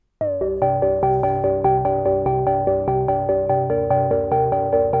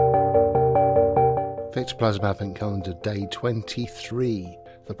Ectoplasm Advent Calendar Day 23,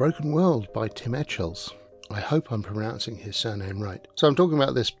 The Broken World by Tim Etchells. I hope I'm pronouncing his surname right. So I'm talking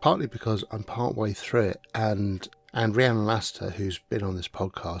about this partly because I'm part way through it, and Rhiannon Laster, who's been on this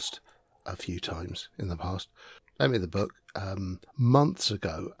podcast a few times in the past, lent me the book months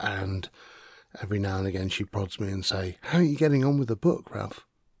ago, and every now and again she prods me and say, "How are you getting on with the book, Ralph?"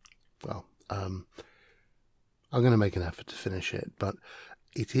 Well, I'm going to make an effort to finish it, but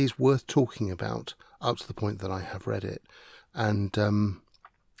it is worth talking about up to the point that I have read it. And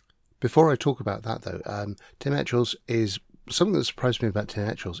before I talk about that, though, Tim Etchells is something that surprised me about Tim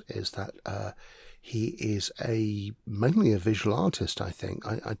Etchells is that he is mainly a visual artist. I think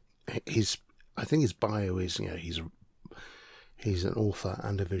I think his bio is he's an author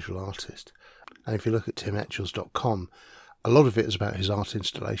and a visual artist. And if you look at timetchells.com, a lot of it is about his art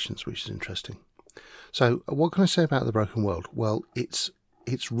installations, which is interesting. So what can I say about The Broken World? Well, it's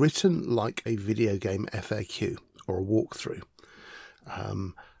written like a video game FAQ or a walkthrough.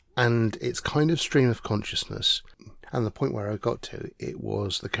 And it's kind of stream of consciousness. And the point where I got to, it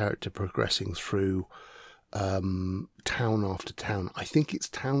was the character progressing through town after town. I think it's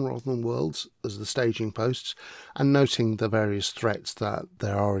town rather than worlds as the staging posts, and noting the various threats that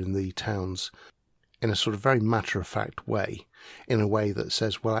there are in the towns in a sort of very matter-of-fact way, in a way that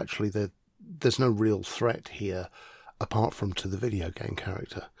says, well, actually, there's no real threat here apart from to the video game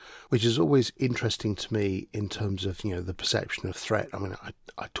character, which is always interesting to me in terms of, the perception of threat. I mean,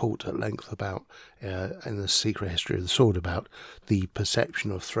 I talked at length about, in The Secret History of the Sword, about the perception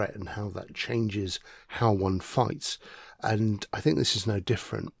of threat and how that changes how one fights. And I think this is no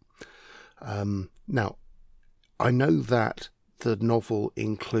different. Now, I know that the novel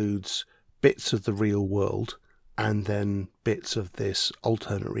includes bits of the real world and then bits of this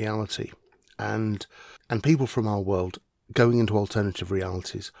alternate reality. And people from our world going into alternative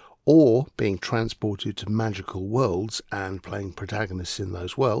realities or being transported to magical worlds and playing protagonists in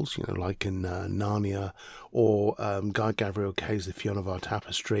those worlds, like in Narnia or Guy Gavriel Kay's The Fionn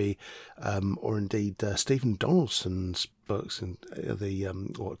Tapestry, or indeed Stephen Donaldson's books and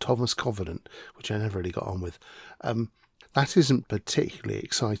or Thomas Covenant, which I never really got on with. That isn't particularly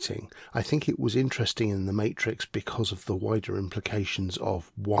exciting. I think it was interesting in The Matrix because of the wider implications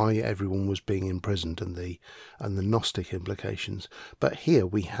of why everyone was being imprisoned and the Gnostic implications. But here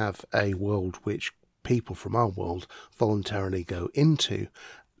we have a world which people from our world voluntarily go into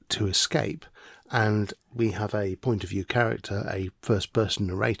to escape, and we have a point of view character, a first person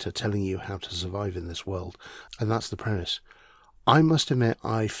narrator telling you how to survive in this world, and that's the premise. I must admit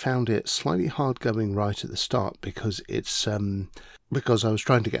I found it slightly hard going right at the start because because I was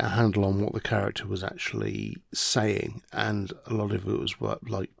trying to get a handle on what the character was actually saying, and a lot of it was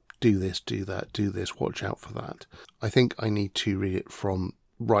like, do this, do that, do this, watch out for that. I think I need to read it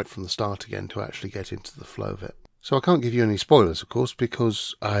right from the start again to actually get into the flow of it. So I can't give you any spoilers, of course,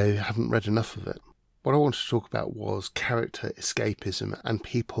 because I haven't read enough of it. What I wanted to talk about was character escapism and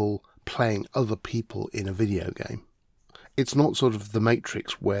people playing other people in a video game. It's not sort of The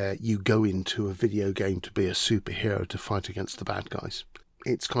Matrix where you go into a video game to be a superhero to fight against the bad guys.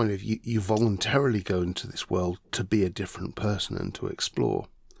 It's kind of you voluntarily go into this world to be a different person and to explore.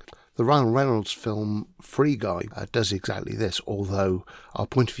 The Ryan Reynolds film Free Guy does exactly this, although our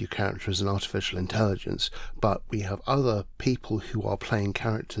point of view character is an artificial intelligence, but we have other people who are playing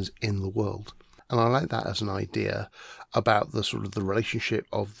characters in the world. And I like that as an idea about the sort of the relationship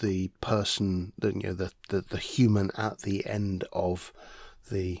of the person, the human at the end of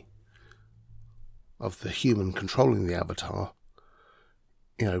the human controlling the avatar,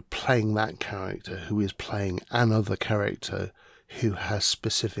 playing that character who is playing another character who has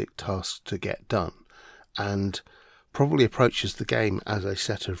specific tasks to get done, and probably approaches the game as a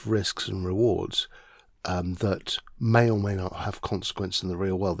set of risks and rewards that may or may not have consequence in the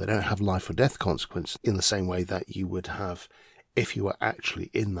real world. They don't have life or death consequence in the same way that you would have if you were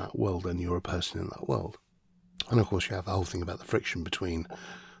actually in that world and you're a person in that world. And of course you have the whole thing about the friction between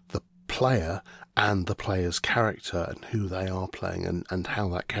the player and the player's character and who they are playing and how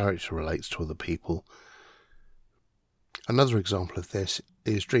that character relates to other people. Another example of this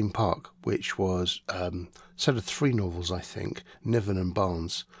is Dream Park, which was a set of 3 novels, I think, Niven and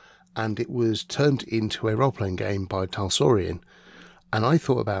Barnes, and it was turned into a role-playing game by Talsorian, and I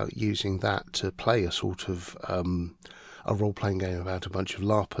thought about using that to play a sort of a role-playing game about a bunch of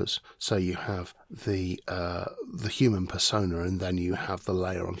LARPers. So you have the human persona, and then you have the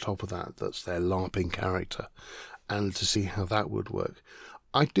layer on top of that that's their LARPing character, and to see how that would work.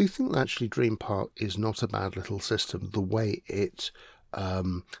 I do think that actually Dream Park is not a bad little system, the way it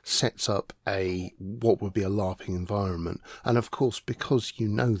sets up what would be a LARPing environment. And of course, because you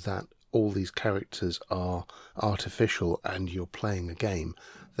know that all these characters are artificial and you're playing a game,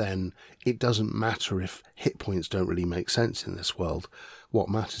 then it doesn't matter if hit points don't really make sense in this world. What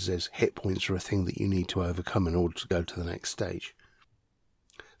matters is hit points are a thing that you need to overcome in order to go to the next stage.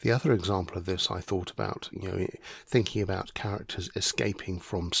 The other example of this I thought about, thinking about characters escaping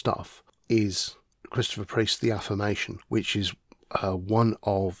from stuff, is Christopher Priest's The Affirmation, which is one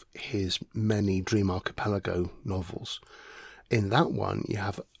of his many Dream Archipelago novels. In that one, you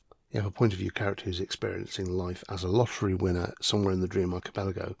have a point of view character who's experiencing life as a lottery winner somewhere in the Dream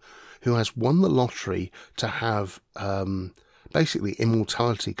Archipelago, who has won the lottery to have basically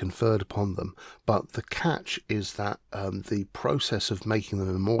immortality conferred upon them. But the catch is that the process of making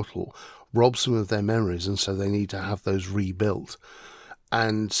them immortal robs them of their memories, and so they need to have those rebuilt.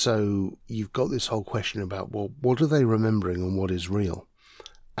 And so you've got this whole question about, well, what are they remembering and what is real?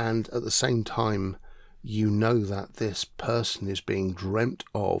 And at the same time, you know that this person is being dreamt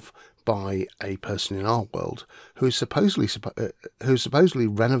of by a person in our world who is supposedly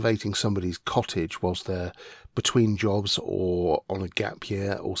renovating somebody's cottage whilst they're between jobs or on a gap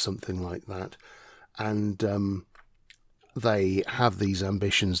year or something like that. And they have these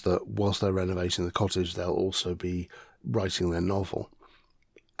ambitions that whilst they're renovating the cottage, they'll also be writing their novel.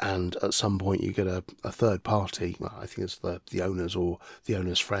 And at some point you get a third party, well, I think it's the owners or the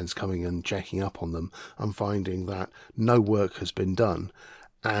owner's friends, coming and checking up on them and finding that no work has been done,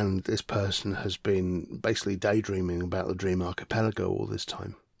 and this person has been basically daydreaming about the Dream Archipelago all this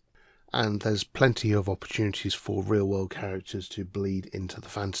time. And there's plenty of opportunities for real-world characters to bleed into the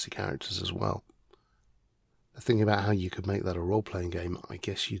fantasy characters as well. Thinking about how you could make that a role-playing game, I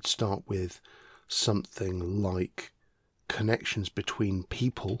guess you'd start with something like connections between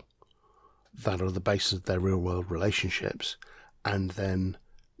people that are the basis of their real-world relationships, and then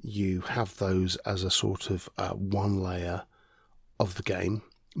you have those as a sort of one layer of the game.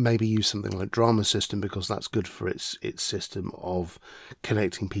 Maybe use something like drama system because that's good for its system of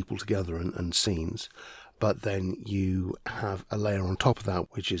connecting people together and scenes. But then you have a layer on top of that,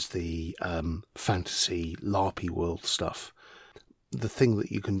 which is the fantasy LARPy world stuff. The thing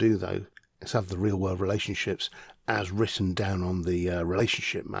that you can do, though, is have the real-world relationships as written down on the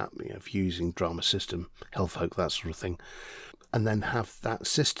relationship map, if using drama system, Hellfolk, that sort of thing, and then have that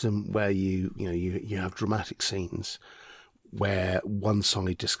system where you have dramatic scenes where one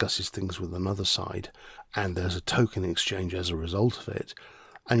side discusses things with another side, and there's a token exchange as a result of it,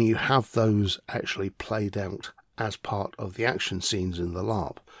 and you have those actually played out as part of the action scenes in the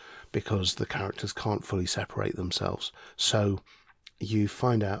LARP, because the characters can't fully separate themselves. So you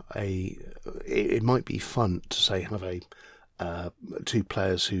find out it might be fun to say have two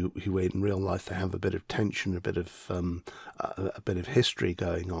players who in real life they have a bit of tension, a bit of history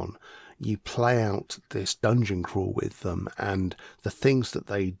going on. You play out this dungeon crawl with them, and the things that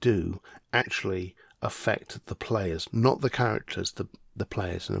they do actually affect the players, not the characters, the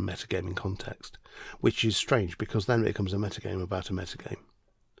players in a metagaming context, which is strange because then it becomes a metagame about a metagame.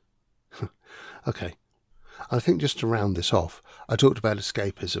 Okay. I think just to round this off, I talked about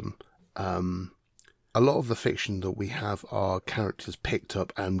escapism. A lot of the fiction that we have are characters picked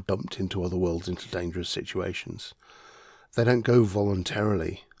up and dumped into other worlds, into dangerous situations. They don't go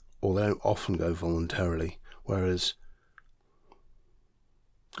voluntarily, or they don't often go voluntarily, whereas,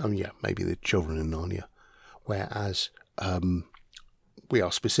 maybe the children in Narnia, whereas we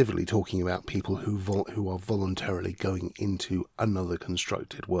are specifically talking about people who are voluntarily going into another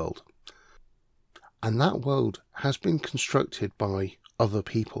constructed world. And that world has been constructed by other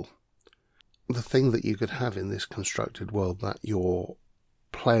people. The thing that you could have in this constructed world that your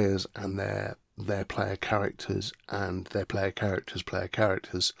players and their player characters and their player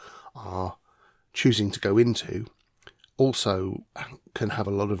characters are choosing to go into also can have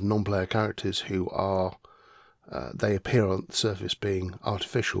a lot of non-player characters who are, they appear on the surface being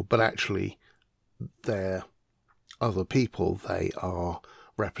artificial, but actually they're other people. They are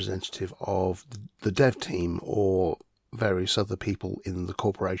representative of the dev team or various other people in the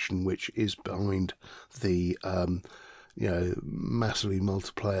corporation which is behind the massively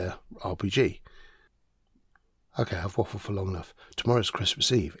multiplayer RPG. Okay, I've waffled for long enough. Tomorrow's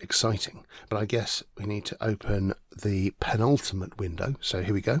Christmas Eve. Exciting. But I guess we need to open the penultimate window. So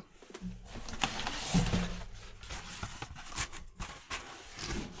here we go.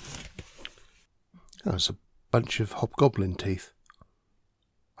 Oh, it's a bunch of hobgoblin teeth.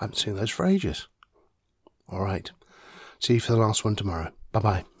 I haven't seen those for ages. All right. See you for the last one tomorrow.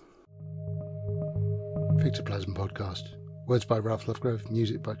 Bye-bye. Fictoplasm Podcast. Words by Ralph Lovegrove.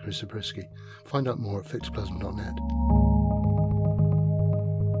 Music by Chris Zabriskie. Find out more at fictoplasm.net.